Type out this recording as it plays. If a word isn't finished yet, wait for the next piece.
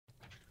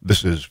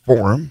This is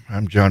Forum.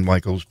 I'm John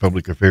Michaels,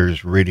 Public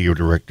Affairs Radio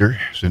Director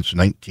since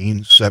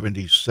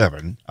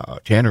 1977.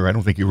 Tanner, I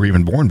don't think you were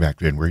even born back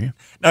then, were you?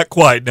 Not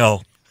quite,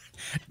 no.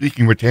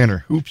 Speaking with Tanner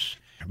Hoops,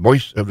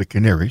 voice of the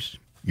Canaries,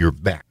 you're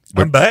back.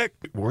 I'm back.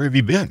 Where have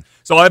you been?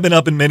 So I've been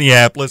up in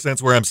Minneapolis.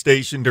 That's where I'm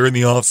stationed during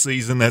the off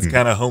season. That's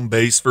kind of home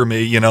base for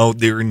me. You know,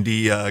 during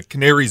the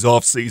Canaries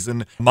off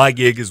season, my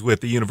gig is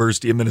with the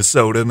University of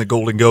Minnesota and the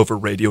Golden Gopher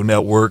Radio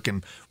Network,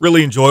 and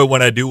really enjoy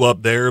what I do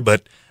up there.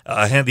 But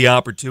I had the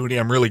opportunity.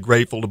 I'm really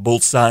grateful to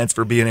both sides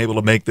for being able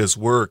to make this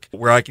work,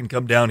 where I can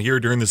come down here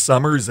during the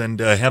summers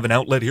and have an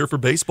outlet here for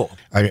baseball.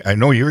 I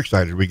know you're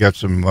excited. We got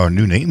some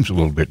new names a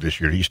little bit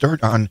this year. You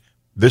start on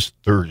this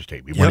Thursday.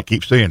 We want to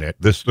keep saying that.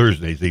 This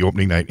Thursday is the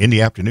opening night in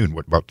the afternoon.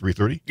 What, about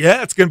 3:30?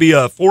 Yeah, it's going to be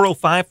a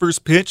 4:05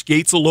 first pitch.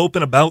 Gates will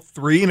open about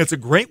 3, and it's a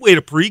great way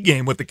to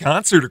pregame with the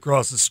concert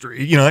across the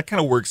street. You know, that kind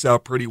of works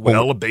out pretty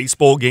well. A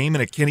baseball game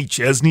and a Kenny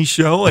Chesney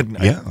show, and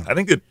I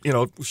think it,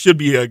 should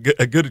be a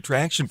good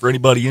attraction for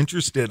anybody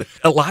interested.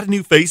 A lot of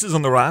new faces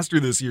on the roster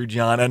this year,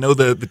 John. I know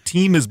the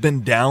team has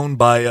been down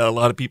by a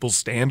lot of people's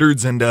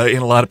standards, and a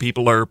lot of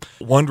people are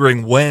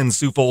wondering when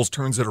Sioux Falls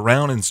turns it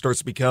around and starts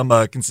to become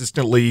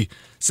consistently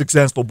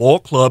successful ball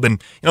club.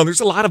 And there's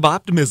a lot of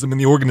optimism in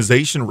the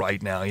organization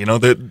right now.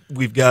 That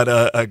we've got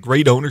a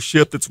great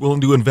ownership that's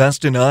willing to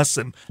invest in us,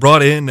 and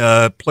brought in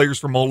players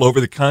from all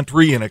over the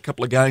country and a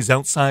couple of guys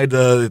outside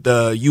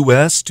the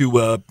U.S.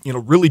 to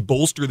really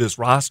bolster this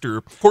roster.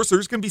 Of course,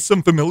 there's going to be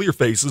some familiar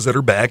faces that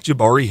are back.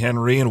 Jabari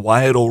Henry and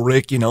Wyatt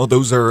Ulrich,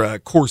 those are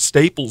core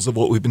staples of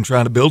what we've been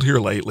trying to build here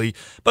lately.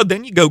 But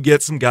then you go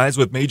get some guys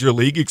with major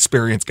league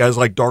experience, guys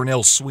like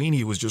Darnell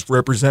Sweeney, who was just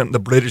representing the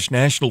British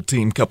national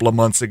team a couple of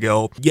months ago.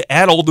 You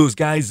add all those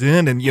guys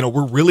in, and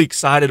we're really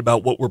excited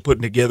about what we're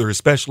putting together,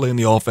 especially in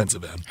the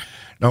offensive end.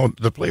 Now,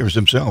 the players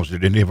themselves,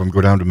 did any of them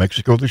go down to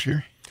Mexico this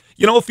year?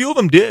 A few of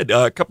them did.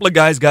 A couple of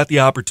guys got the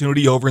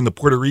opportunity over in the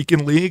Puerto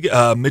Rican League.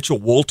 Mitchell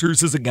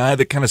Walters is a guy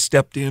that kind of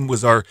stepped in,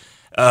 was our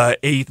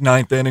 8th,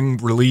 9th inning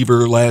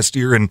reliever last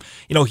year, and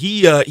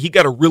he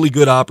got a really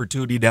good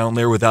opportunity down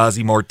there with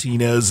Ozzie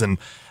Martinez, and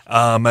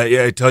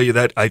I tell you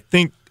that I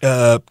think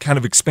kind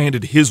of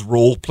expanded his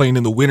role playing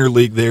in the Winter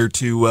League there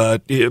to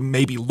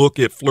maybe look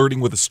at flirting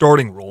with a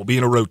starting role,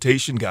 being a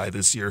rotation guy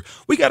this year.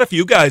 We got a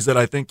few guys that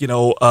I think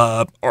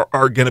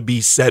are going to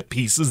be set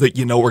pieces that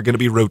are going to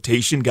be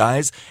rotation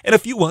guys, and a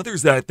few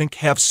others that I think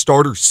have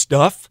starter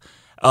stuff.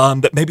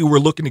 That maybe we're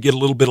looking to get a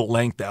little bit of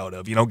length out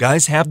of.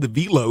 Guys have the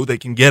velo. They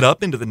can get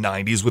up into the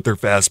 90s with their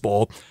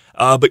fastball,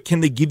 but can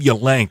they give you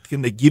length?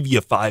 Can they give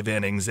you 5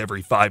 innings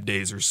every 5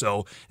 days or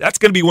so? That's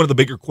going to be one of the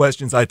bigger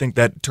questions, I think,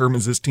 that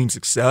determines this team's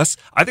success.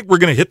 I think we're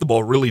going to hit the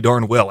ball really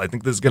darn well. I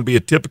think this is going to be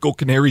a typical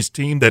Canaries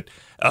team that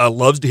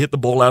loves to hit the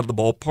ball out of the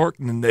ballpark,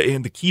 and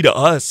the key to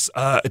us,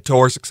 to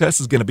our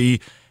success, is going to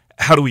be,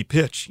 how do we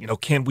pitch?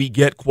 Can we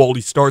get quality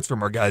starts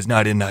from our guys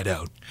night in, night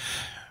out?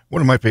 One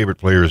of my favorite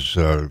players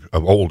of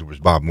old was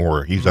Bob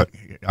Moore. He's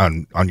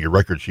on your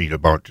record sheet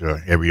about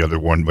every other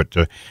one,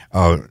 but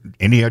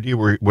any idea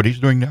what he's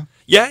doing now?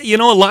 Yeah, a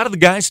lot of the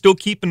guys still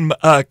keep in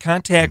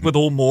contact with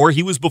old Moore.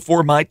 He was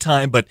before my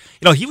time, but,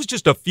 he was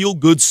just a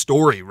feel-good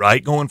story,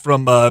 right? Going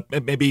from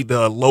maybe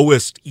the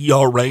lowest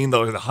ERA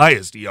or the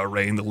highest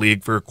ERA in the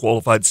league for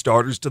qualified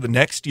starters to the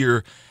next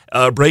year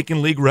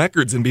breaking league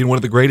records and being one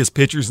of the greatest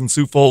pitchers in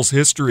Sioux Falls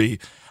history.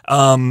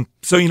 So,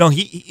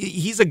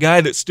 he's a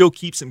guy that still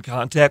keeps in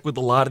contact with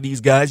a lot of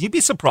these guys. You'd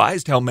be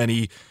surprised how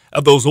many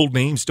of those old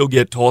names still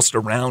get tossed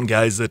around,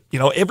 guys that,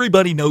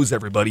 everybody knows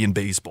everybody in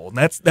baseball. And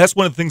that's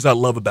one of the things I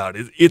love about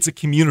it. It's a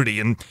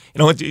community, and,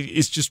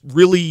 it's just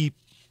really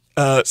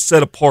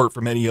set apart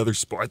from any other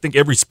sport. I think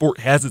every sport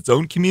has its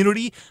own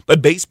community,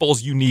 but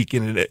baseball's unique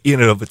in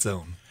and of its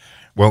own.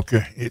 Well,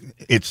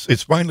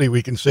 it's finally,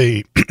 we can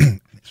say,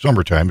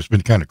 summertime. It's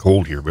been kind of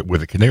cold here, but with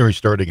the Canaries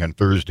starting on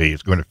Thursday,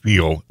 it's going to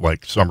feel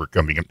like summer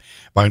coming in.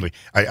 Finally,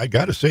 I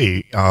got to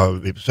say,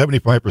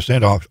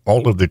 75% off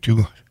all of the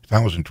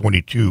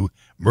 2022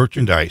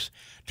 merchandise.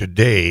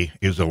 Today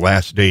is the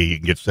last day you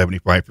can get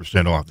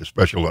 75% off. The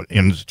special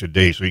ends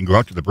today, so you can go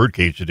out to the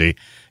Birdcage today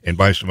and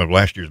buy some of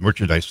last year's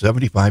merchandise,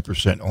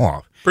 75%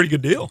 off. Pretty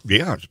good deal.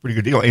 Yeah, it's a pretty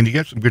good deal. And you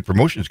got some good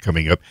promotions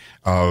coming up.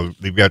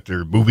 They've got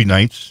their movie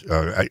nights.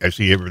 I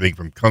see everything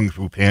from Kung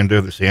Fu Panda,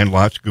 The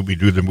Sandlot,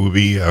 Scooby-Doo the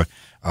movie,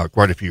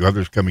 quite a few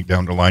others coming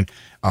down the line.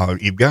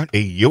 You've got a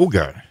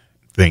yoga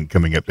thing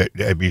coming up.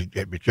 Have you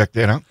checked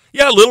that out?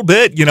 Yeah, a little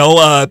bit.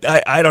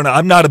 I don't know.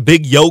 I'm not a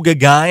big yoga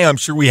guy. I'm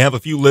sure we have a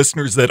few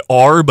listeners that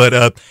are,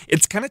 but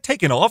it's kind of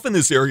taken off in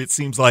this area, it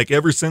seems like,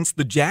 ever since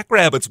the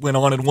Jackrabbits went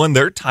on and won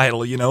their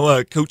title.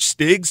 Coach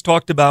Stiggs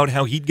talked about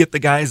how he'd get the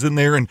guys in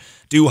there and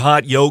do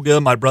hot yoga.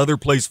 My brother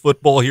plays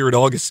football here at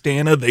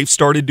Augustana. They've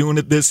started doing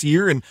it this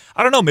year, and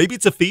I don't know, maybe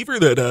it's a fever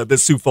that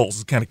Sioux Falls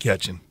is kind of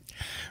catching.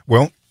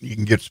 Well, you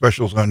can get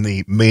specials on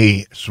the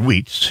May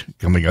suites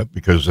coming up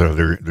because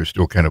they're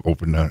still kind of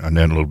open on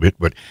that a little bit.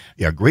 But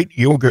yeah, great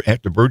yoga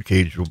at the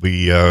Birdcage will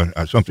be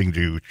something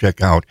to check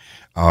out.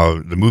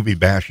 The movie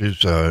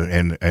bashes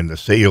and the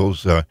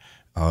sales.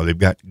 They've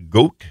got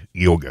goat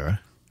yoga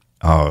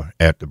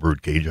at the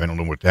birdcage. I don't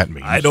know what that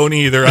means. I don't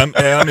either. I'm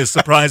as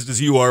surprised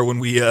as you are when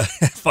we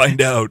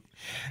find out.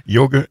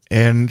 Yoga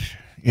and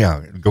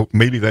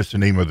maybe that's the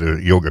name of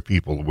the yoga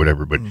people or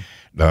whatever. But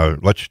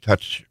Let's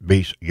Touch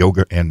Base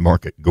Yoga and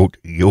Market Goat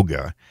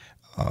Yoga.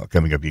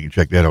 Coming up, you can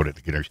check that out at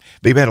the Canaries.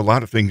 They've had a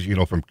lot of things,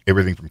 from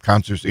everything from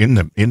concerts in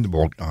the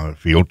ball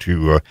field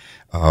to,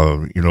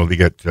 they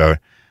got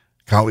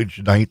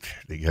college night,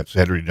 they got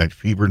Saturday night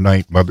fever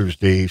night, Mother's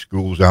Day,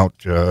 schools out,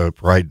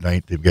 Pride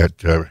night. They've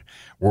got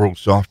World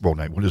Softball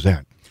night. What is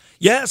that?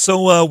 Yeah,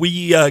 so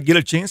we get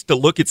a chance to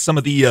look at some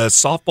of the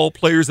softball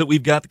players that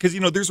we've got because,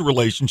 there's a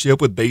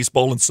relationship with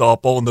baseball and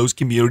softball in those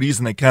communities,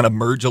 and they kind of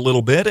merge a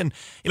little bit. And,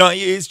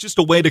 it's just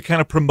a way to kind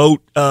of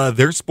promote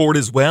their sport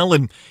as well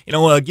and,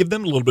 give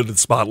them a little bit of the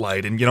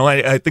spotlight. And,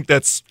 I think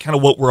that's kind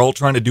of what we're all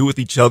trying to do with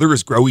each other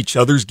is grow each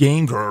other's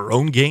game, grow our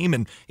own game,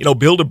 and,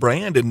 build a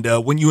brand. And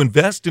when you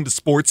invest into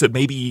sports that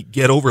maybe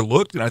get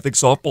overlooked, and I think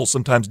softball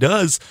sometimes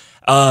does,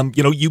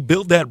 you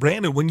build that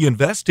brand, and when you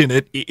invest in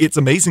it, it's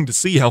amazing to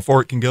see how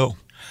far it can go.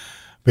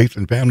 Faith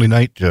and Family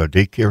Night,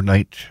 Daycare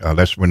Night,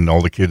 that's when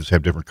all the kids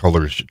have different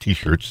colors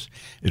T-shirts.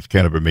 It's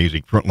kind of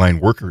amazing.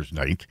 Frontline Workers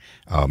Night,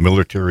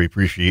 Military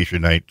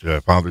Appreciation Night,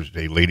 Father's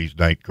Day, Ladies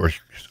Night, of course,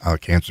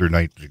 Cancer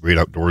Night, Great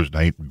Outdoors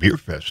Night, Beer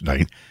Fest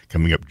Night,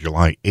 coming up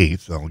July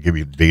 8th. I'll give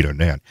you the date on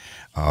that.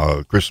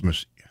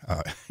 Christmas,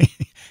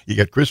 you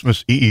got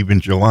Christmas Eve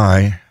in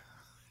July,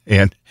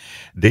 and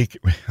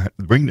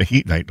Bring the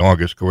Heat night in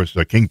August, of course,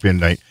 Kingpin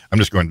night. I'm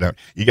just going down.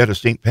 You got a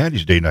St.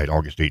 Patty's Day night,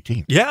 August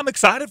 18th. Yeah, I'm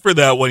excited for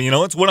that one.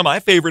 It's one of my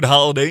favorite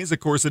holidays. Of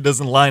course, it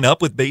doesn't line up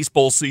with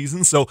baseball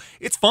season, so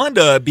it's fun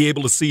to be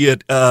able to see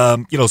it,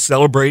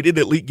 celebrated,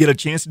 at least get a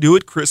chance to do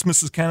it.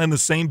 Christmas is kind of in the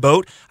same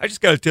boat. I just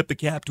got to tip the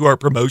cap to our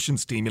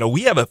promotions team.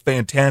 We have a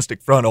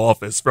fantastic front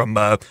office from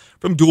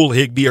Dual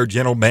Higby, our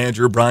general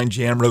manager, Brian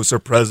Jamros, our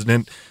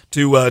president,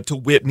 to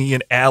Whitney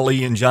and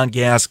Allie and John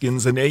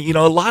Gaskins, and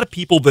a lot of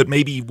people that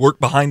maybe work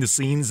behind the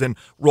scenes and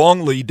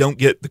wrongly don't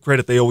get the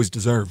credit they always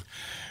deserve.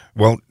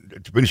 Well,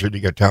 to finish it, you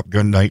got Top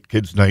Gun Night,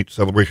 Kids Night,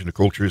 Celebration of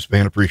Cultures,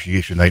 Fan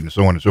Appreciation Night, and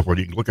so on and so forth.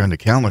 You can look on the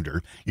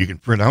calendar. You can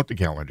print out the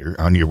calendar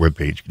on your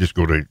webpage. Just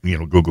go to,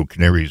 Google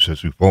Canaries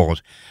Sioux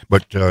Falls.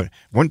 But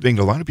one thing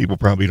a lot of people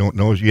probably don't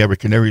know is you have a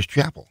Canaries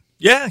Chapel.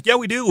 Yeah,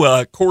 we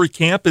do. Corey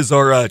Camp is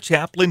our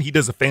chaplain. He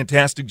does a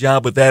fantastic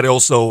job with that. He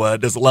also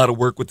does a lot of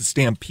work with the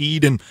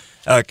Stampede and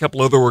a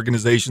couple other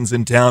organizations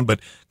in town. But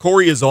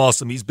Corey is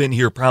awesome. He's been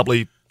here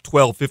probably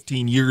 12,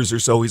 15 years or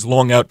so. He's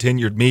long out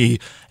tenured me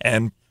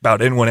and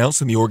about anyone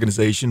else in the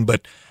organization.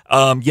 But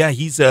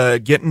he's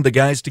getting the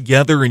guys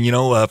together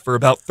and, for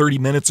about 30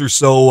 minutes or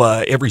so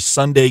every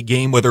Sunday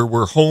game, whether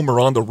we're home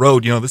or on the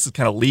road, this is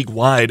kind of league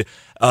wide.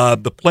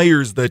 The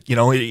players that,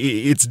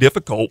 it's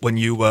difficult when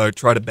you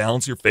try to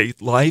balance your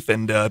faith life.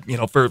 And,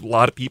 for a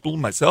lot of people,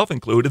 myself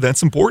included,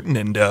 that's important.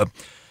 And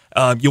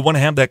you want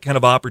to have that kind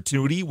of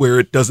opportunity where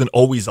it doesn't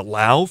always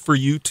allow for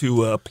you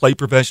to play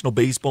professional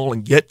baseball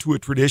and get to a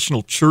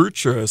traditional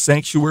church or a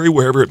sanctuary,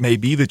 wherever it may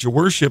be that you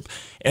worship.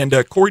 And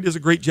Corey does a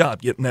great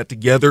job getting that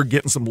together,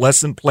 getting some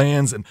lesson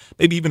plans, and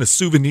maybe even a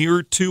souvenir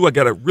or two. I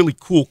got a really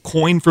cool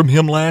coin from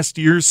him last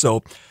year.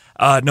 So,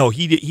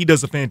 he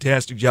does a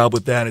fantastic job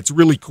with that. It's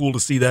really cool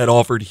to see that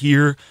offered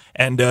here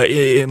and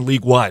in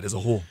league-wide as a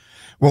whole.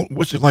 Well,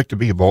 what's it like to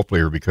be a ball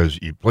player? Because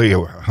you play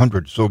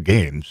 100 so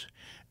games,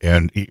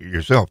 and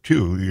yourself,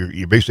 too.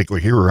 You're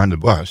basically here on the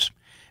bus.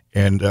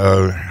 And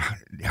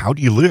how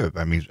do you live?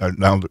 I mean,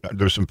 now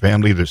there's some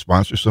family that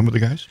sponsors some of the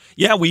guys?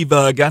 Yeah, we've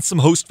got some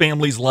host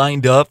families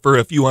lined up for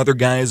a few other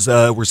guys.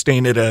 We're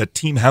staying at a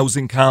team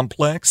housing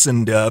complex,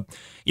 and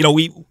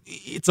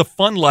it's a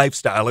fun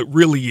lifestyle. It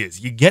really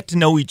is. You get to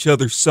know each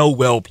other so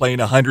well playing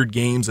 100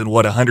 games in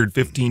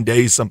 115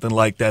 days, something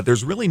like that.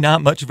 There's really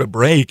not much of a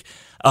break.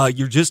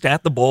 You're just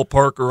at the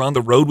ballpark or on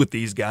the road with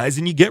these guys,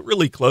 and you get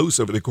really close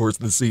over the course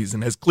of the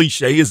season. As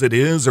cliche as it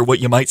is, or what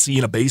you might see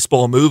in a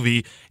baseball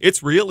movie,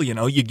 it's real.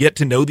 You get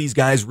to know these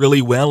guys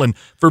really well. And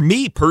for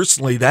me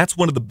personally, that's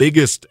one of the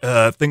biggest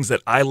things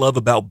that I love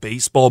about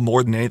baseball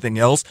more than anything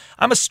else.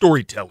 I'm a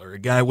storyteller, a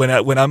guy. When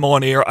I'm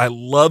on air, I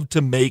love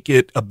to make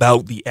it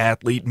about the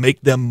athlete,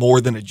 make them more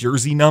than a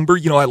jersey number.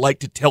 I like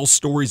to tell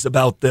stories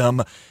about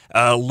them,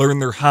 learn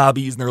their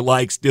hobbies and their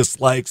likes,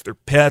 dislikes, their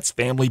pets,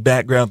 family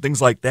background,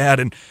 things like that.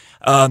 And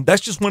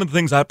that's just one of the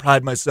things I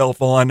pride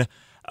myself on.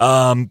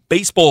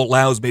 Baseball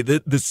allows me,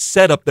 the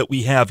setup that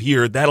we have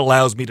here, that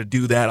allows me to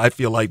do that, I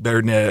feel like,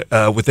 better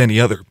than with any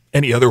other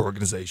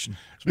organization.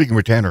 Speaking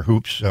with Tanner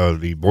Hoops,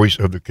 the voice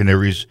of the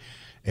Canaries,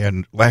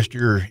 and last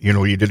year,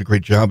 you did a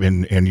great job,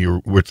 and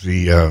you're with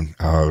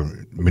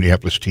the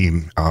Minneapolis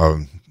team.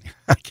 I'm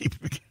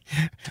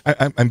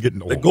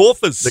getting old. The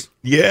Golfers.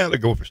 The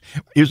Golfers.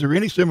 Is there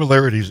any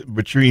similarities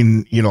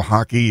between,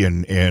 hockey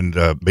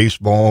and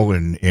baseball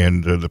and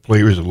the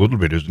players a little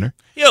bit, isn't there?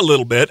 Yeah, a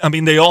little bit. I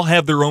mean, they all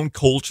have their own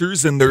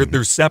cultures, and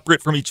they're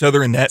separate from each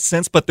other in that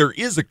sense, but there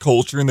is a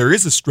culture and there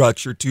is a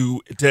structure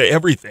to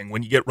everything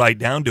when you get right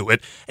down to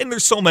it. And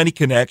there's so many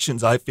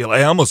connections, I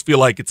almost feel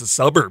like it's a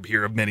suburb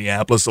here of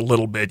Minneapolis a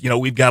little bit.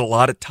 We've got a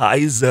lot of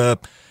ties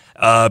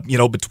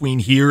between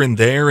here and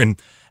there.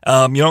 And,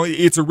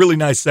 it's a really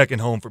nice second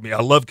home for me.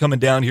 I love coming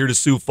down here to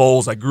Sioux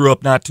Falls. I grew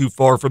up not too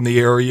far from the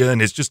area,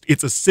 and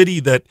it's a city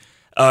that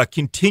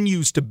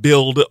continues to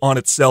build on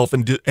itself,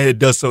 and it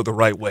does so the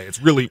right way.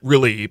 It's really,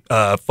 really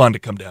fun to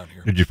come down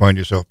here. Did you find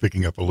yourself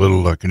picking up a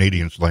little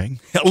Canadian slang?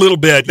 A little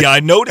bit, yeah.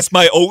 I noticed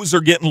my O's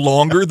are getting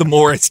longer the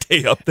more I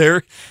stay up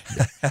there.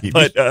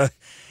 But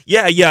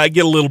yeah, I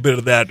get a little bit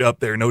of that up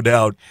there, no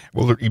doubt.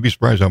 Well, you'd be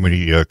surprised how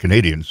many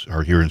Canadians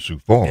are here in Sioux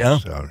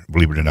Falls,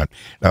 believe it or not.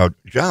 Now,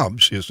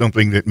 jobs is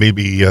something that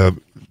maybe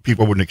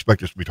people wouldn't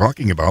expect us to be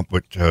talking about,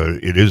 but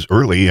it is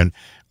early, and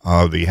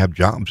they have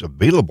jobs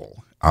available.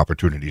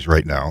 Opportunities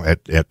right now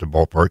at the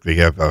ballpark. They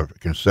have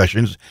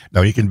concessions.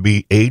 Now you can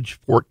be age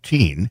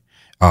 14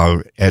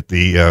 at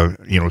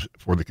the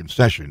for the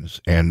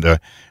concessions, and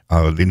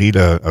they need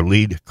a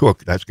lead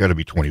cook. That's got to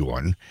be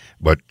 21.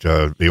 But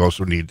they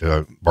also need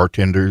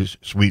bartenders,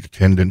 suite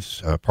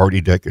attendants,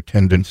 party deck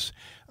attendants.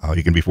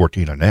 You can be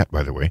 14 on that,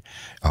 by the way.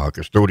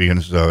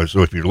 Custodians.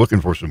 So if you're looking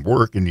for some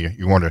work and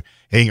you want to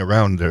hang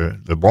around the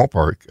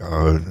ballpark,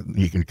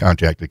 you can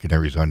contact the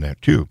Canaries on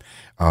that too.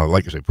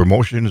 Like I said,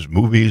 promotions,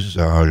 movies,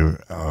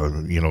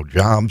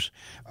 jobs,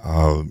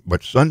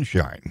 but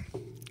sunshine.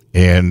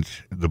 And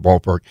the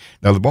ballpark.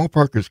 Now, the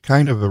ballpark is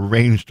kind of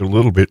arranged a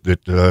little bit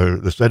that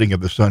the setting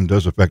of the sun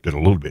does affect it a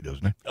little bit,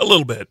 doesn't it? A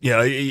little bit,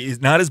 yeah. It's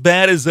not as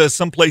bad as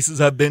some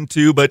places I've been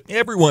to, but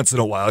every once in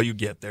a while you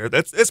get there.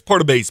 That's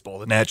part of baseball,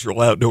 the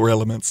natural outdoor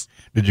elements.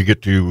 Did you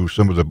get to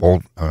some of the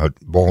ball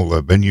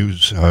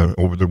venues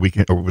over the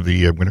weekend, over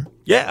the winter?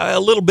 Yeah, a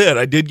little bit.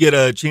 I did get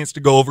a chance to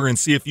go over and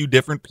see a few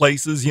different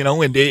places,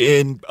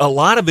 and a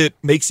lot of it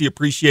makes you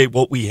appreciate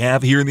what we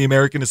have here in the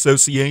American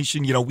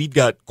Association. We've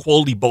got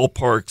quality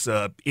ballparks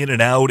in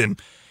and out, and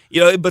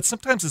but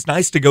sometimes it's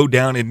nice to go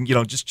down and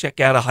just check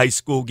out a high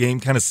school game,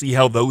 kind of see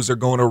how those are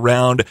going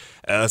around,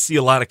 see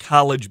a lot of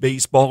college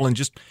baseball, and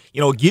just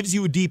it gives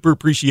you a deeper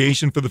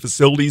appreciation for the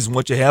facilities and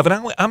what you have.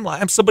 And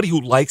I'm somebody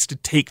who likes to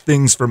take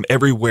things from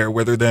everywhere,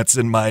 whether that's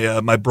in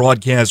my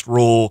broadcast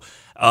role.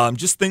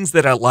 Just things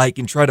that I like,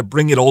 and try to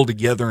bring it all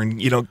together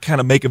and, kind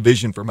of make a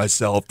vision for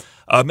myself,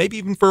 maybe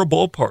even for a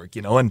ballpark,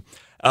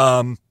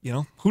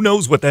 who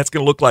knows what that's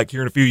going to look like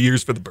here in a few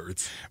years for the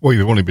Birds. Well,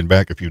 you've only been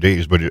back a few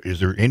days, but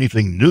is there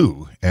anything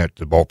new at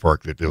the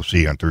ballpark that they'll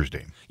see on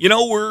Thursday?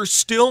 We're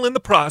still in the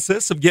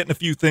process of getting a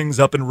few things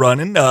up and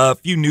running, a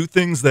few new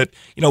things that,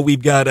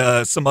 we've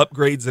got some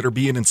upgrades that are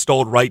being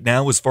installed right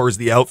now as far as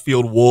the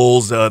outfield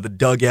walls, the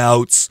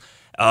dugouts,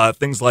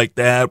 things like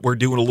that. We're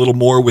doing a little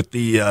more with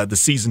the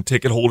season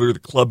ticket holder, the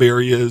club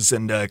areas,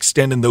 and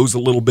extending those a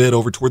little bit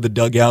over toward the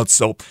dugouts.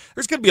 So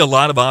there's going to be a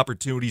lot of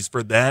opportunities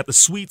for that. The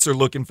suites are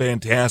looking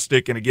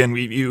fantastic, and again,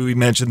 we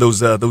mentioned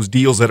those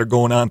deals that are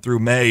going on through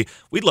May.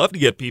 We'd love to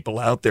get people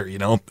out there.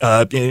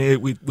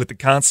 With the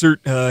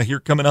concert here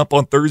coming up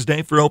on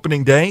Thursday for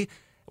opening day.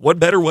 What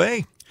better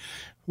way?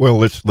 Well,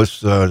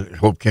 let's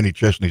hope Kenny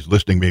Chesney's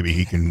listening. Maybe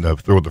he can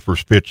throw the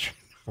first pitch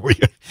for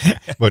you,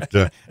 but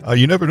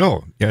you never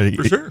know.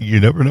 For sure, you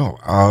never know.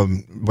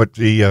 But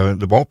the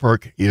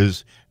ballpark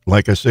is,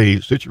 like I say,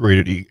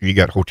 situated. You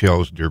got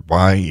hotels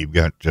nearby. You've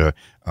got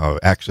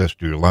access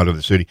to a lot of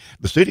the city.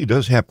 The city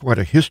does have quite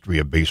a history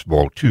of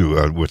baseball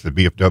too, with the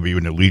BFW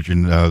and the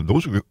Legion.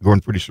 Those are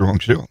going pretty strong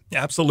still.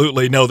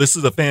 Absolutely. No, this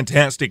is a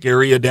fantastic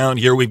area down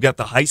here. We've got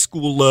the high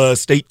school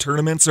state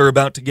tournaments are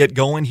about to get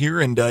going here,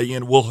 and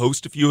we'll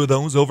host a few of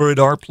those over at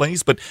our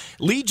place. But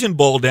Legion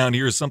ball down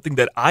here is something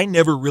that I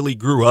never really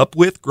grew up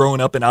with.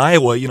 Growing up in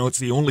Iowa, it's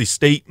the only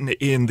state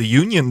in the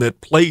union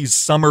that plays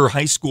summer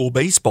high school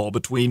baseball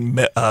between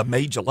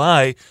May,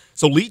 July.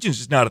 So Legion's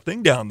just not a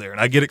thing down there,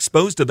 and I get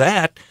exposed to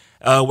that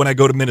when I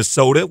go to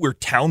Minnesota, where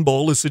town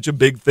ball is such a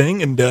big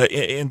thing, and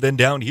then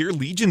down here,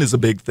 Legion is a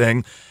big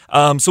thing.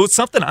 So it's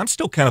something I'm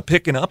still kind of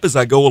picking up as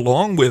I go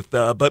along with,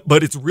 but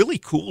it's really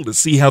cool to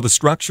see how the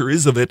structure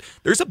is of it.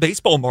 There's a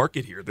baseball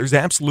market here. There's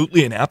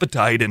absolutely an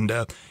appetite, and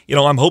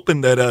I'm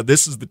hoping that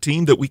this is the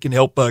team that we can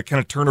help kind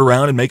of turn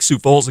around and make Sioux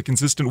Falls a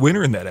consistent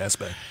winner in that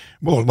aspect.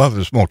 Well, a lot of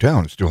the small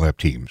towns still have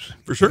teams.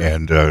 For sure.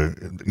 And,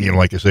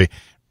 like I say,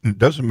 it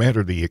doesn't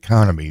matter the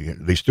economy.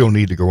 They still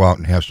need to go out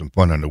and have some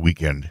fun on the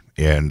weekend.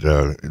 And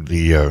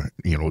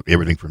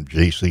everything from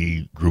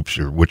JC groups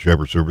or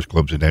whichever service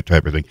clubs and that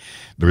type of thing.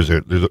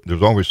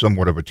 There's always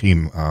somewhat of a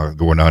team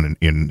going on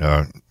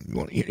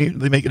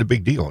they make it a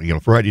big deal.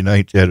 Friday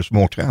night at a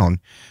small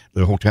town,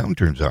 the whole town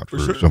turns out for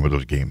sure. Some of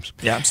those games.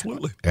 Yeah,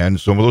 absolutely. And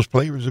some of those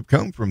players have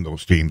come from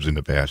those teams in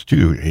the past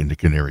too, in the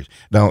Canaries.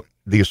 Now,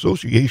 the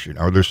association,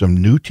 are there some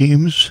new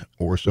teams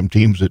or some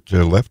teams that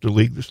left the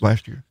league this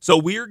last year? So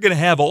we're going to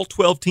have all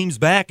 12 teams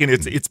back, and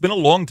it's been a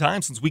long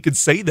time since we could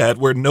say that,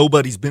 where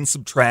nobody's been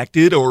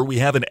subtracted or we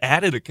haven't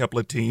added a couple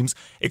of teams.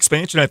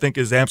 Expansion, I think,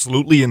 is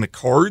absolutely in the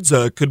cards,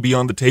 could be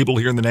on the table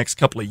here in the next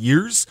couple of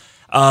years.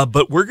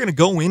 But we're going to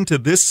go into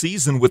this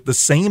season with the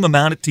same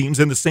amount of teams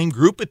and the same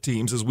group of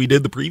teams as we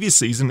did the previous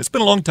season. It's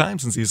been a long time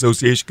since the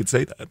association could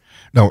say that.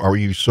 Now, are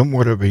you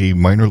somewhat of a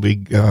minor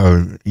league,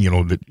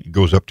 that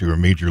goes up to a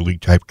major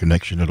league type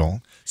connection at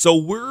all? So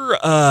we're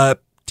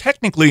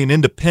technically an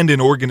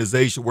independent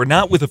organization. We're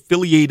not with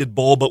affiliated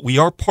ball, but we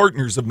are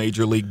partners of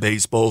Major League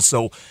Baseball.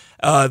 So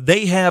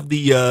they have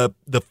the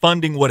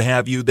funding, what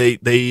have you.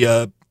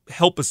 They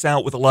help us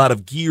out with a lot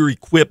of gear,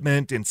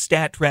 equipment, and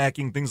stat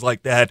tracking, things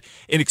like that.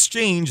 In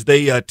exchange,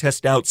 they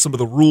test out some of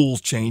the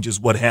rules changes,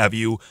 what have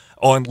you,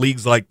 on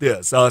leagues like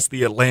this. Us,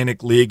 the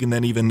Atlantic League, and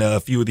then even a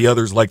few of the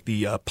others like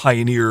the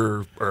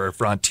Pioneer or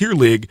Frontier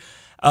League.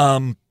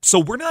 So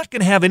we're not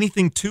going to have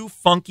anything too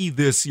funky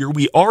this year.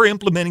 We are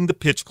implementing the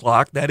pitch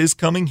clock. That is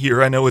coming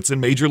here. I know it's in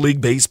Major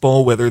League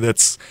Baseball, whether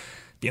that's,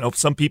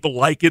 some people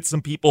like it,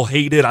 some people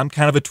hate it. I'm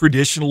kind of a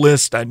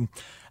traditionalist.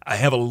 I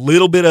have a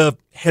little bit of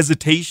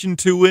hesitation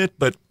to it,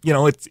 but,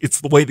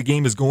 it's the way the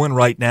game is going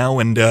right now,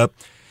 and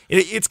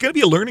it's going to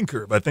be a learning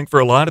curve, I think, for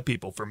a lot of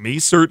people. For me,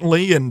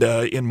 certainly, and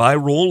in my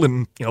role,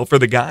 and, for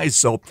the guys.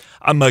 So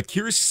I'm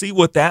curious to see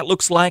what that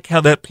looks like,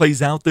 how that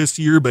plays out this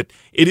year, but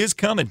it is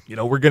coming.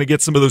 We're going to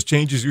get some of those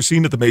changes you're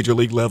seeing at the Major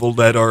League level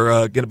that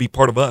are going to be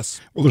part of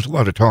us. Well, there's a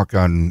lot of talk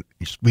on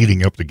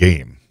speeding up the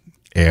game,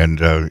 and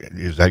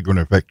is that going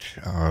to affect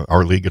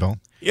our league at all?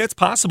 Yeah, it's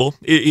possible.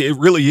 It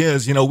really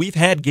is. We've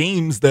had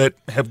games that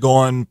have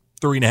gone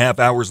 3.5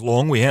 hours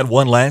long. We had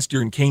one last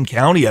year in Kane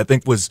County, I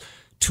think was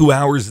 2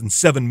 hours and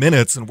 7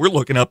 minutes, and we're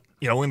looking up,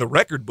 in the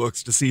record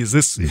books to see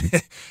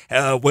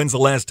when's the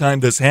last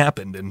time this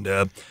happened.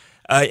 And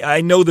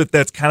I know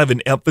that's kind of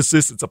an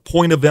emphasis. It's a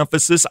point of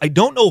emphasis. I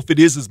don't know if it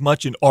is as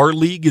much in our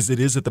league as it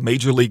is at the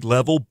Major League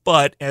level,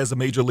 but as a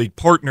Major League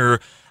partner,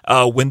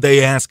 when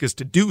they ask us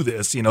to do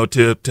this,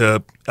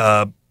 to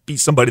be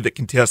somebody that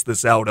can test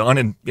this out on,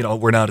 and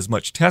we're not as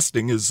much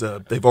testing as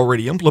they've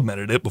already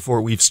implemented it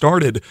before we've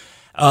started.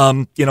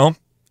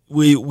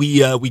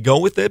 We go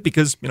with it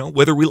because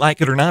whether we like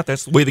it or not,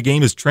 that's the way the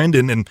game is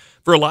trending. And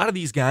for a lot of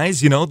these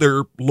guys,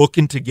 they're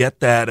looking to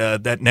get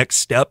that next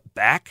step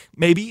back.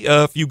 Maybe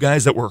a few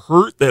guys that were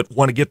hurt that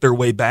want to get their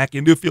way back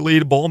into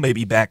affiliated ball,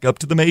 maybe back up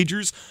to the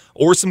majors,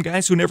 or some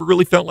guys who never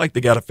really felt like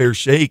they got a fair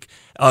shake.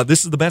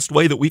 This is the best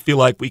way that we feel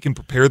like we can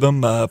prepare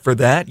them for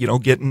that.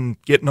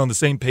 Getting on the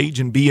same page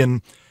and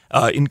being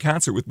in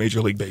concert with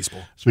Major League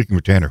Baseball. Speaking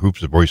with Tanner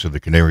Hoops, the voice of the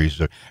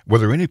Canaries, were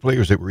there any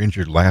players that were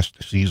injured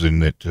last season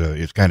that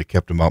it's kind of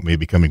kept them out,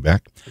 maybe coming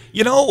back?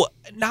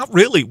 Not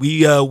really.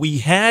 We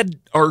had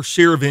our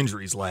share of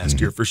injuries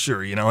last year for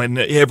sure, and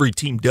every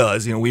team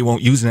does. We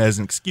won't use it as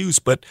an excuse,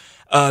 but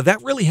that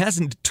really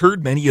hasn't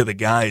deterred many of the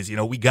guys.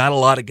 We got a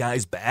lot of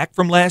guys back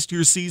from last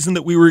year's season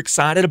that we were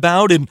excited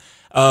about, and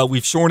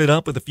we've shorn it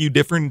up with a few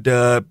different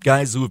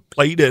guys who have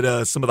played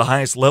at some of the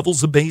highest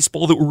levels of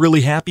baseball that we're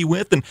really happy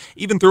with, and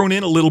even thrown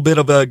in a little bit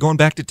of going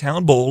back to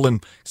Town Bowl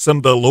and some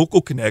of the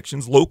local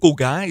connections, local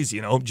guys.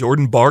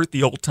 Jordan Barth,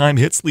 the all-time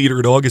hits leader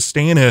at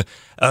Augustana.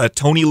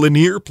 Tony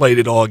Lanier played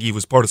at Augie,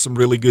 was part of some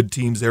really good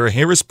teams there, a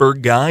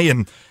Harrisburg guy,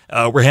 and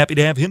we're happy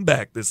to have him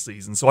back this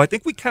season. So I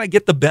think we kind of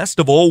get the best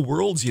of all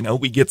worlds.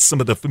 We get some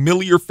of the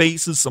familiar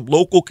faces, some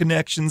local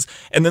connections,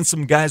 and then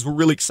some guys we're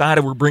really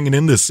excited we're bringing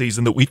in this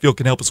season that we feel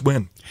can help us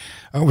win.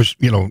 I was,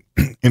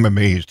 am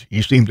amazed.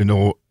 You seem to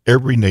know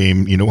every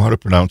name. You know how to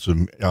pronounce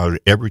them,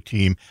 every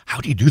team. How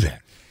do you do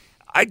that?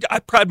 I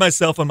pride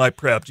myself on my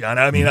prep, John.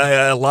 I mean,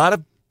 a lot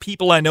of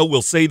people I know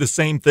will say the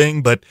same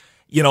thing, but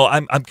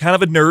I'm kind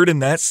of a nerd in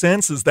that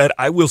sense, is that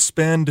I will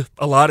spend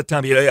a lot of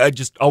time. I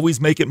just always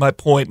make it my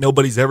point.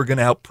 Nobody's ever going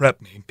to out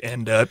prep me,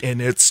 and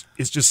it's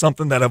just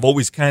something that I've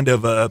always kind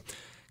of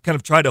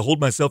tried to hold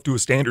myself to a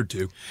standard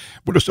to.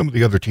 What are some of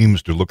the other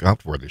teams to look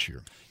out for this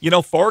year?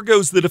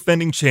 Fargo's the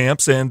defending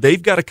champs, and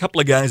they've got a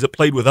couple of guys that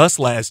played with us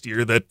last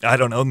year that, I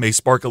don't know, may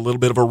spark a little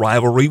bit of a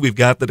rivalry. We've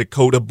got the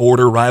Dakota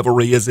border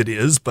rivalry as it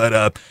is, but,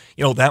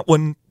 that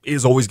one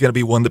is always going to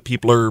be one that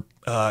people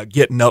are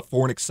getting up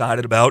for and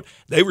excited about.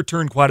 They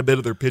returned quite a bit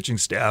of their pitching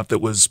staff that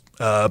was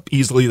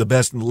easily the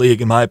best in the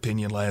league, in my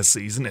opinion, last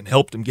season, and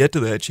helped them get to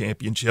that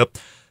championship.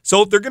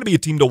 So they're going to be a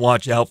team to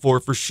watch out for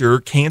sure.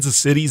 Kansas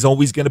City's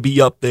always going to be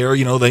up there.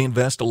 They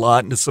invest a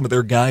lot into some of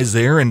their guys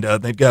there, and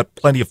they've got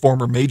plenty of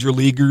former major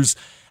leaguers.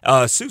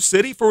 Sioux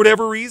City, for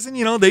whatever reason,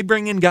 they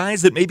bring in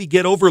guys that maybe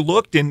get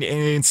overlooked,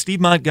 and Steve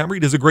Montgomery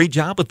does a great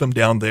job with them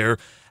down there.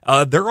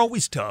 They're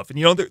always tough. And,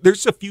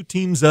 there's a few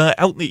teams out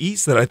in the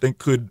East that I think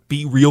could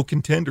be real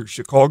contenders.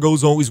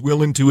 Chicago's always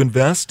willing to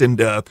invest,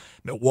 and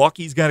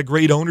Milwaukee's got a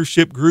great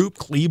ownership group.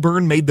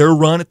 Cleburne made their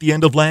run at the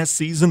end of last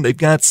season. They've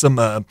got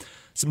some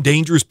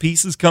dangerous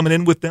pieces coming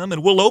in with them,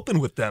 and we'll open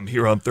with them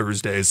here on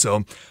Thursday.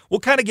 So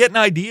we'll kind of get an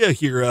idea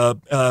here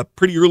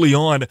pretty early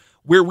on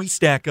where we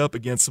stack up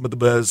against some of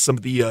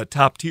the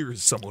top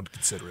tiers, someone would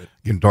consider it.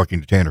 Again, talking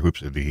to Tanner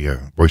Hoops,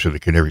 the voice of the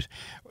Canaries.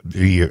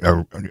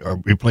 Are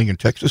we playing in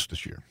Texas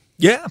this year?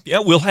 Yeah,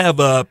 we'll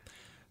have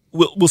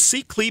We'll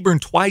see Cleburne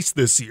twice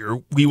this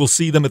year. We will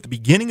see them at the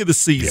beginning of the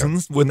season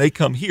when they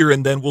come here,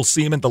 and then we'll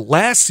see them in the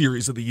last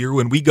series of the year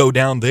when we go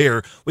down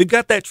there. We've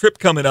got that trip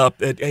coming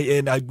up,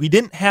 and we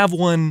didn't have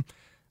one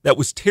that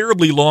was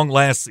terribly long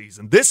last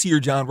season. This year,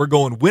 John, we're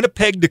going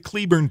Winnipeg to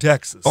Cleburne,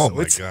 Texas. My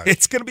God.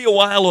 It's going to be a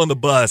while on the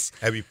bus.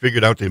 Have you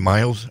figured out the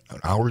miles,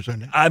 hours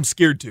on it? I'm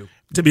scared to.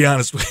 To be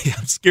honest with you,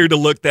 I'm scared to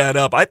look that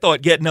up. I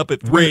thought getting up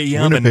at 3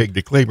 a.m. Winnipeg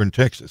to Cleburne,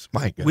 Texas.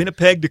 My God.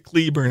 Winnipeg to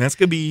Cleburne. That's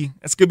gonna be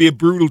a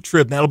brutal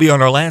trip. That'll be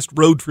on our last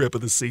road trip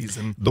of the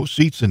season. Those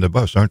seats in the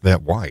bus aren't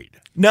that wide.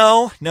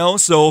 No.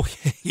 So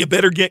you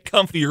better get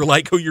comfy or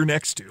like who you're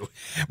next to.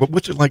 But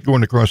what's it like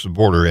going across the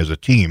border as a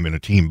team in a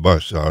team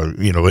bus?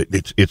 You know,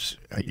 it's.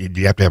 Do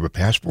you have to have a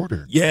passport?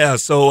 Or? Yeah.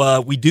 So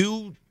we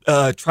do.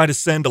 Try to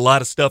send a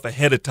lot of stuff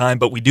ahead of time,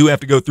 but we do have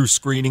to go through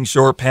screening,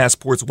 show our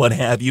passports, what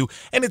have you,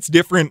 and it's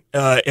different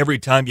every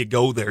time you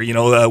go there. You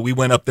know, we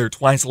went up there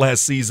twice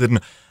last season.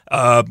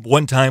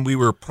 One time we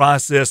were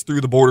processed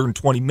through the border in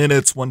 20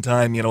 minutes. One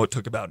time, you know, it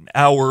took about an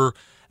hour,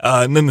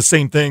 and then the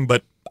same thing,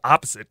 but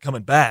opposite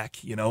coming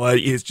back. You know,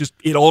 it's just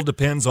it all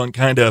depends on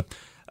kind of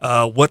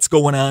what's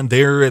going on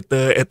there at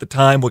the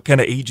time, what kind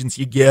of agents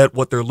you get,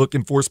 what they're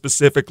looking for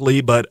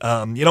specifically. But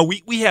you know,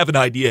 we have an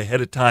idea ahead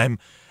of time.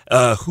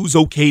 Who's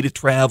okay to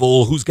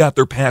travel, who's got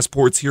their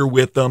passports here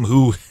with them,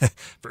 who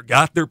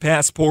forgot their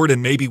passport,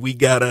 and maybe we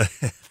got to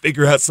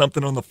figure out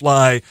something on the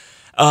fly.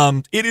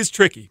 It is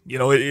tricky. You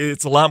know,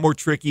 it's a lot more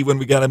tricky when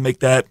we got to make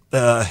that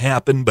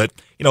happen. But,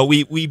 you know,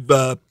 we've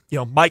you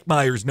know, Mike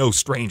Meyer's no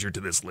stranger to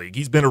this league.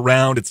 He's been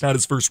around. It's not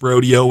his first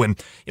rodeo, and,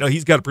 you know,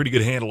 he's got a pretty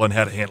good handle on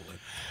how to handle it.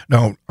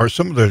 Now, are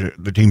some of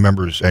the team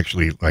members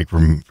actually like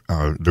from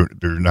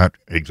they're not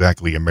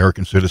exactly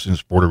American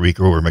citizens, Puerto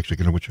Rico or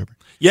Mexican or whichever?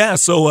 Yeah,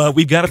 so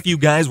we've got a few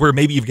guys where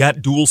maybe you've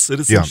got dual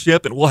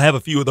citizenship, and we'll have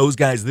a few of those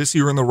guys this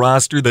year in the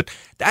roster.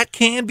 That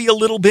can be a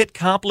little bit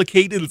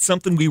complicated. It's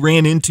something we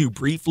ran into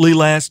briefly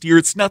last year.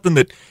 It's nothing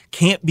that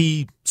can't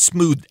be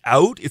smoothed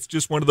out. It's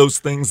just one of those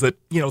things that,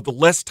 you know, the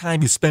less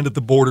time you spend at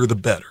the border, the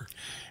better.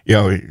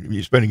 Yeah,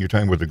 you're spending your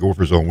time with the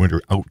Gophers all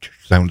winter. Ouch,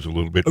 sounds a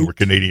little bit more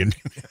Canadian.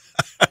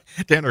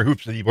 Tanner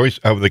Hoops, the voice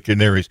of the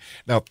Canaries.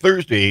 Now,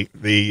 Thursday,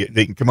 they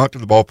can come out to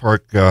the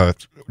ballpark.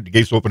 The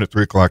gates open at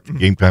 3 o'clock,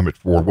 game time at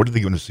 4. What are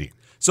they going to see?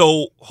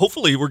 So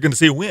hopefully we're going to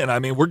see a win. I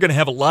mean, we're going to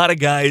have a lot of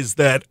guys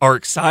that are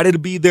excited to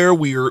be there.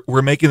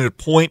 We're making it a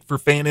point for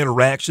fan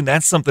interaction.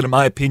 That's something, in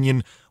my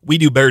opinion, we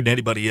do better than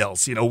anybody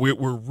else. You know, we're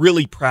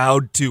really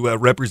proud to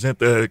represent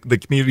the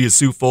community of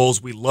Sioux Falls.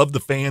 We love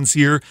the fans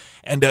here,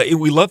 and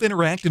we love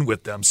interacting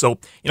with them. So,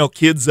 you know,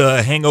 kids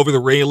hang over the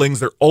railings.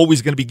 They're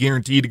always going to be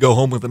guaranteed to go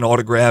home with an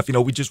autograph. You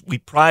know, we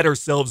pride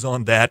ourselves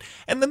on that.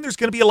 And then there's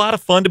going to be a lot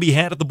of fun to be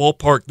had at the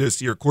ballpark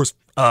this year. Of course,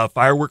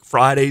 Firework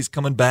Fridays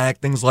coming back,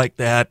 things like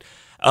that.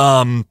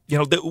 You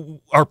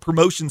know, our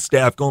promotion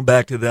staff, going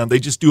back to them, they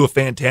just do a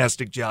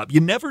fantastic job. You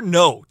never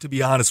know, to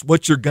be honest,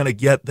 what you're going to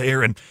get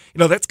there. And, you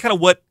know, that's kind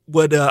of what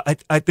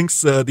I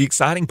think's the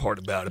exciting part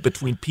about it.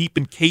 Between Peep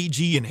and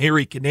KG and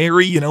Harry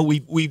Canary, you know,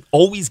 we've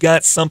always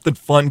got something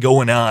fun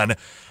going on.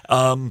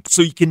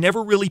 So you can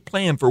never really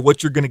plan for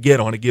what you're going to get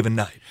on a given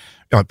night.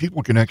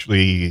 People can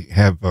actually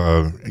have,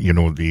 you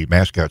know, the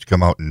mascots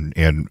come out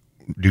and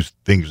do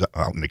things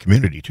out in the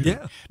community too.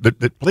 Yeah,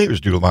 the players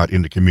do a lot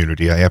in the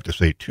community. I have to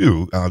say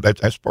too.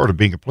 That's part of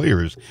being a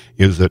player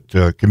is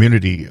that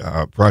community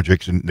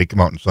projects, and they come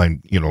out and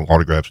sign, you know,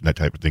 autographs and that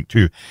type of thing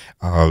too.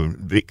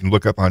 They can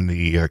look up on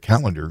the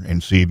calendar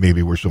and see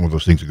maybe where some of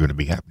those things are going to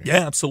be happening.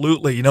 Yeah,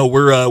 absolutely. You know,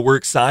 we're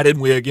excited.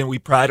 We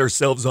pride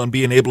ourselves on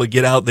being able to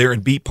get out there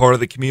and be part of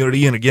the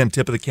community. And again,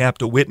 tip of the cap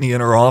to Whitney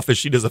in our office.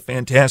 She does a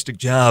fantastic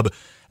job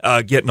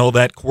getting all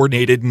that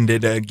coordinated and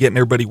getting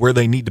everybody where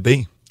they need to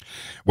be.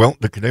 Well,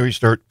 the Canaries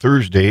start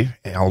Thursday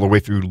all the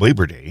way through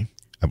Labor Day,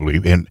 I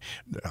believe. And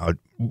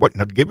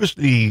now give us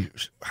the,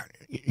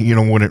 you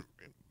know, when it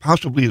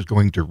possibly is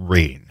going to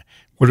rain,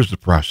 what is the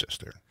process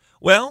there?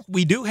 Well,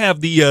 we do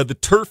have the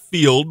turf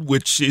field,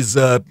 which is,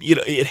 you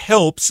know, it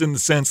helps in the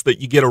sense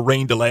that you get a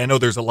rain delay. I know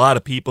there's a lot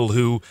of people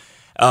who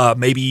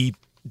maybe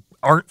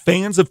aren't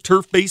fans of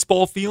turf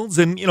baseball fields,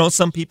 and, you know,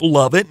 some people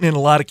love it, and in a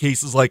lot of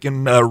cases, like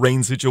in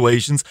rain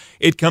situations,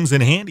 it comes in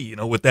handy. You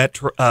know, with that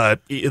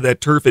that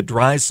turf, it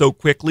dries so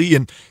quickly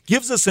and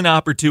gives us an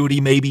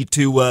opportunity maybe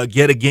to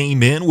get a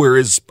game in,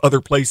 whereas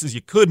other places you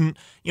couldn't.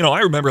 You know,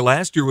 I remember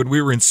last year when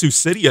we were in Sioux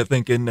City, I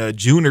think in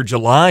June or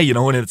July, you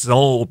know, and it's an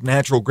all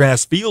natural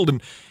grass field, and,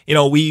 you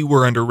know, we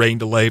were under rain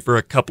delay for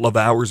a couple of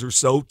hours or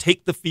so.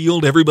 Take the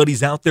field,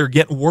 everybody's out there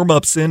getting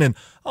warm-ups in, and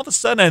all of a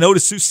sudden I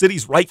noticed Sioux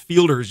City's right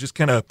fielder is just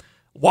kind of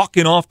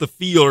walking off the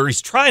field, or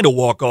he's trying to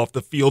walk off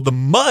the field. The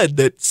mud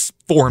that's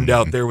formed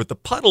out there with the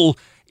puddle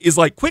is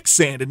like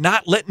quicksand and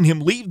not letting him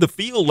leave the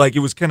field, like it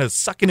was kind of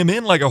sucking him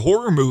in like a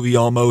horror movie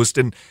almost.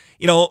 And,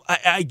 you know,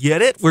 I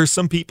get it, where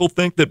some people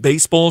think that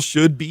baseball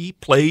should be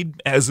played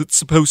as it's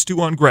supposed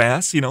to on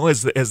grass, you know,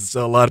 as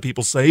a lot of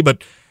people say.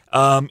 But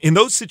in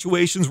those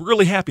situations, we're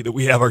really happy that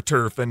we have our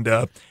turf and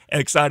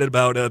excited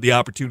about the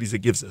opportunities it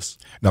gives us.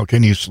 Now,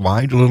 can you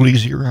slide a little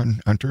easier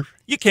on turf?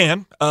 You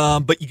can,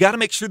 but you got to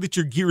make sure that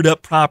you're geared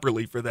up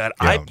properly for that.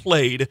 Yeah. I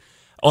played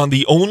on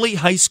the only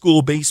high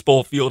school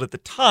baseball field at the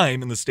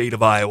time in the state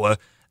of Iowa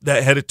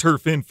that had a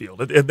turf infield.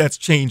 That's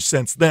changed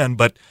since then,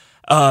 but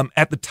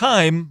At the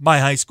time, my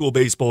high school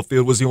baseball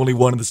field was the only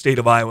one in the state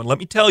of Iowa. And let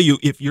me tell you,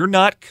 if you're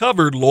not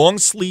covered, long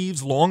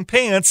sleeves, long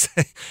pants,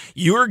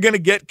 you're going to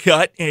get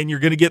cut, and you're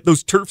going to get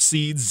those turf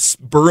seeds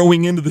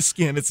burrowing into the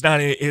skin. It's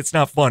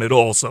not fun at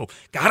all. So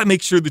got to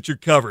make sure that you're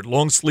covered.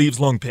 Long sleeves,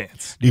 long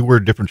pants. Do you wear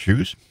different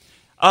shoes?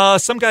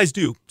 Some guys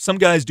do. Some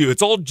guys do.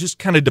 It's all just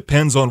kind of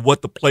depends on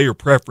what the player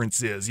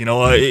preference is.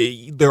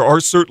 There are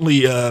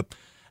certainly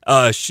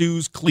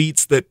shoes,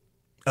 cleats that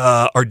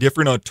are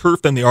different on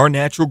turf than they are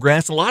natural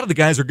grass. A lot of the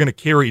guys are going to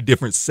carry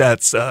different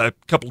sets, a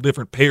couple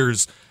different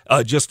pairs,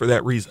 just for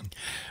that reason.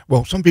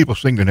 Well, some people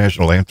sing the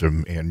national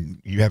anthem, and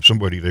you have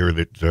somebody there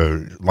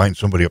that lines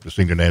somebody up to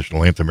sing the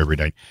national anthem every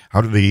night. How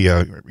do they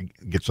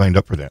get signed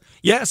up for that?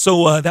 Yeah,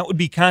 so that would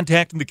be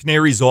contacting the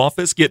Canaries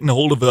office, getting a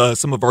hold of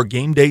some of our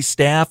game day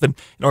staff, and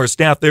our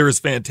staff there is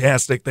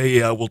fantastic.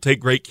 They will take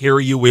great care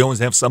of you. We always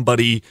have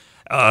somebody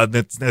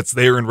that's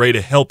there and ready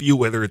to help you,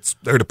 whether it's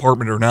their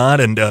department or not.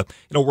 And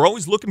we're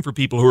always looking for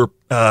people who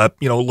are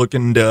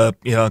looking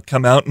to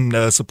come out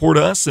and support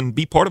us and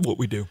be part of what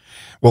we do.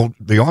 Well,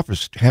 the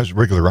office has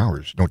regular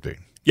hours, don't they?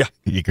 Yeah,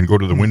 you can go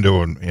to the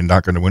window and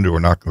knock on the window, or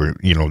knock. Or,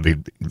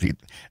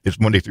 it's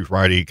Monday through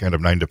Friday, kind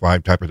of 9 to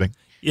 5 type of thing.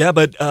 Yeah,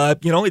 but,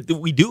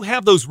 we do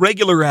have those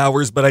regular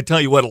hours, but I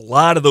tell you what, a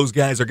lot of those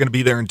guys are going to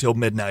be there until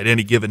midnight,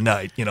 any given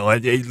night.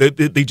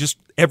 They just,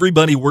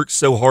 everybody works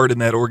so hard in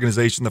that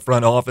organization, the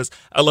front office.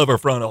 I love our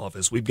front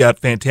office. We've got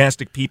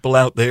fantastic people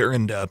out there,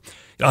 and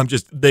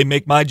they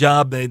make my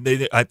job,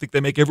 I think they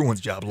make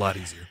everyone's job a lot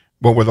easier.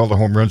 Well, with all the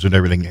home runs and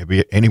everything, have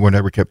anyone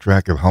ever kept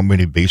track of how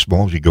many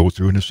baseballs you go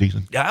through in a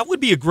season? Yeah, that would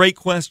be a great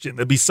question.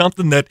 That'd be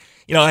something that,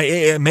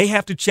 I may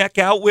have to check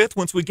out with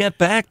once we get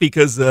back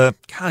because,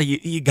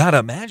 you got to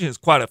imagine it's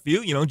quite a few.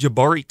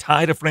 Jabari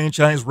tied a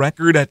franchise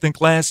record, I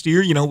think, last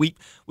year.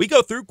 We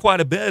go through quite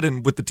a bit,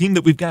 and with the team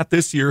that we've got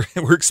this year,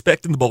 we're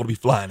expecting the ball to be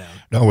flying out.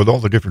 Now, with all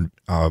the different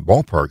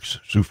ballparks,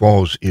 Sioux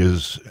Falls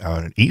is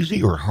an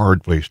easy or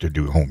hard place to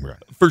do a home run?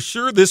 For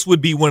sure, this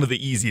would be one of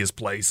the easiest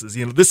places.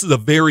 This is a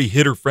very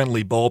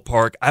hitter-friendly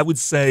ballpark. I would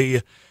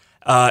say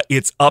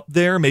it's up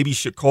there. Maybe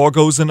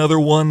Chicago's another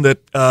one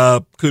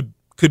that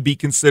could be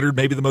considered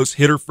maybe the most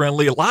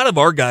hitter-friendly. A lot of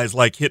our guys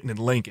like hitting in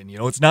Lincoln.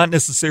 It's not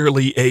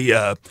necessarily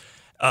a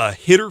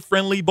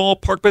hitter-friendly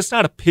ballpark, but it's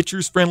not a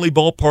pitcher's-friendly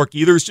ballpark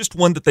either. It's just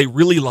one that they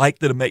really like.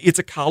 It's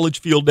a college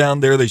field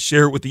down there. They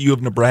share it with the U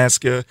of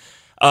Nebraska.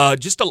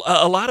 Just a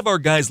lot of our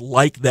guys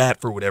like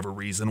that for whatever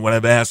reason when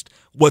I've asked,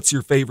 what's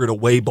your favorite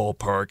away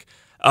ballpark?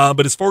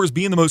 But as far as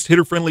being the most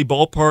hitter-friendly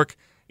ballpark,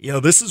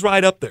 this is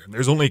right up there.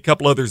 There's only a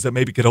couple others that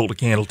maybe could hold a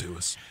candle to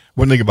us.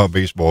 One thing about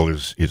baseball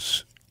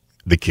is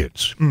the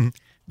kids. Mm-hmm.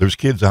 There's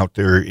kids out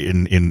there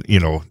in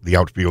the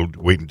outfield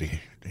waiting to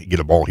get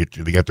a ball hit.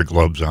 They got their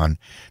gloves on.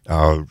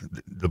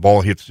 The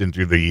ball hits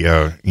into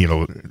the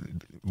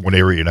one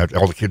area, and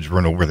all the kids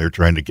run over there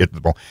trying to get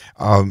the ball.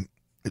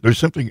 There's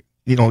something.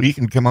 You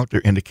can come out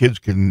there and the kids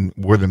can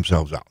wear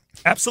themselves out.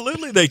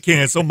 Absolutely they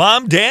can. So,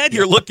 Mom, Dad,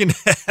 you're looking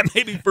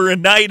maybe for a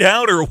night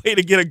out or a way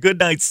to get a good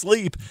night's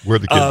sleep. Wear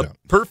the kids out.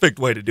 Perfect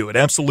way to do it.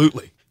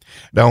 Absolutely.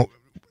 Now,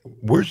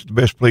 where's the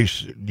best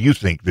place, do you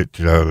think, that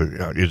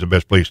is the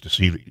best place to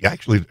see?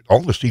 Actually,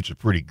 all the seats are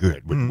pretty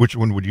good. But which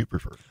one would you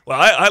prefer? Well,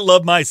 I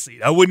love my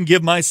seat. I wouldn't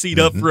give my seat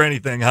up for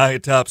anything high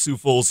atop Sioux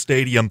Falls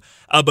Stadium.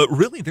 But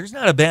really, there's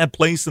not a bad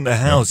place in the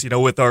house.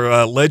 With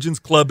our Legends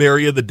Club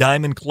area, the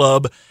Diamond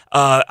Club,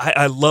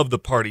 I love the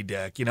party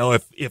deck.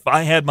 If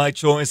I had my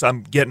choice,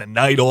 I'm getting a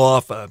night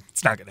off.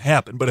 It's not going to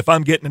happen. But if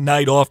I'm getting a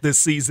night off this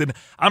season,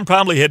 I'm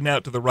probably heading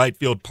out to the right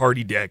field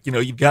party deck.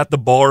 You've got the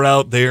bar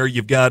out there.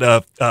 You've got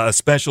a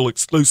special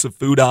exclusive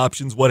food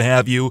options, what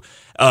have you.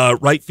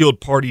 Right field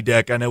party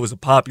deck, I know, is a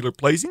popular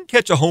place. You can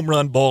catch a home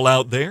run ball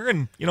out there,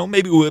 and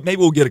maybe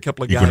we'll get a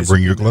couple of guys. You going to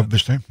bring your glove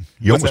this time?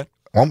 You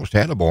almost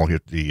had a ball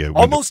hit the window.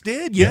 Almost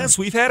did, yes.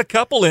 Yeah. We've had a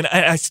couple, and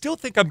I still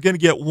think I'm going to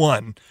get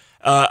one.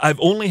 I've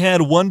only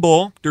had one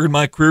ball during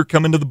my career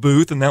come into the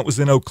booth, and that was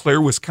in Eau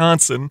Claire,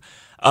 Wisconsin.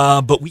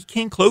 But we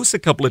came close a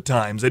couple of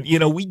times. And,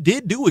 we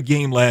did do a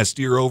game last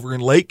year over in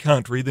Lake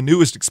Country, the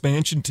newest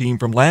expansion team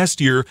from last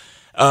year,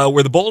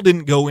 where the ball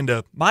didn't go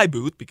into my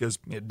booth because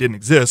it didn't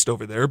exist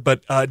over there,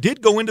 but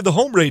did go into the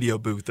home radio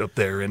booth up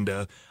there.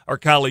 And our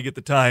colleague at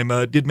the time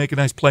did make a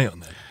nice play on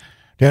that.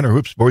 Tanner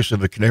Hoops, voice of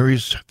the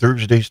Canaries,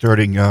 Thursday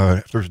starting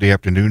Thursday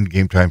afternoon,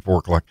 game time 4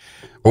 o'clock.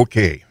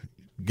 Okay,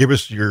 give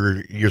us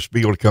your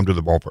spiel to come to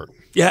the ballpark.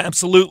 Yeah,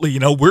 absolutely.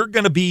 We're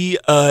going to be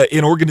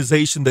an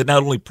organization that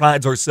not only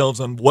prides ourselves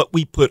on what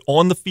we put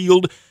on the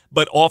field,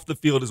 but off the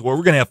field as well.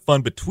 We're going to have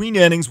fun between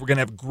innings. We're going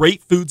to have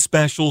great food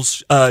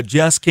specials.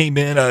 Jess came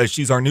in.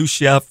 She's our new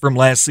chef from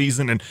last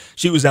season, and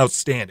she was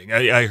outstanding.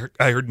 I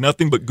heard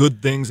nothing but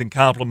good things and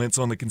compliments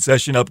on the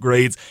concession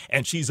upgrades,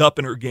 and she's up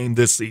in her game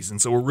this season.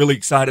 So we're really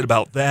excited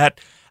about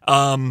that.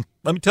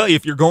 Let me tell you,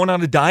 if you're going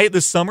on a diet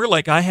this summer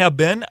like I have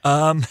been,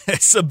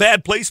 it's a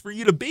bad place for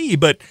you to be.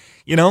 But,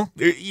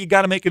 you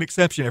got to make an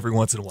exception every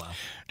once in a while.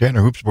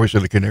 Tanner Hoops, voice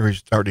of the Canaries,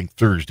 starting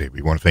Thursday.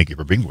 We want to thank you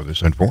for being with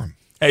us on Forum.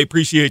 Hey,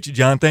 appreciate you,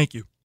 John. Thank you.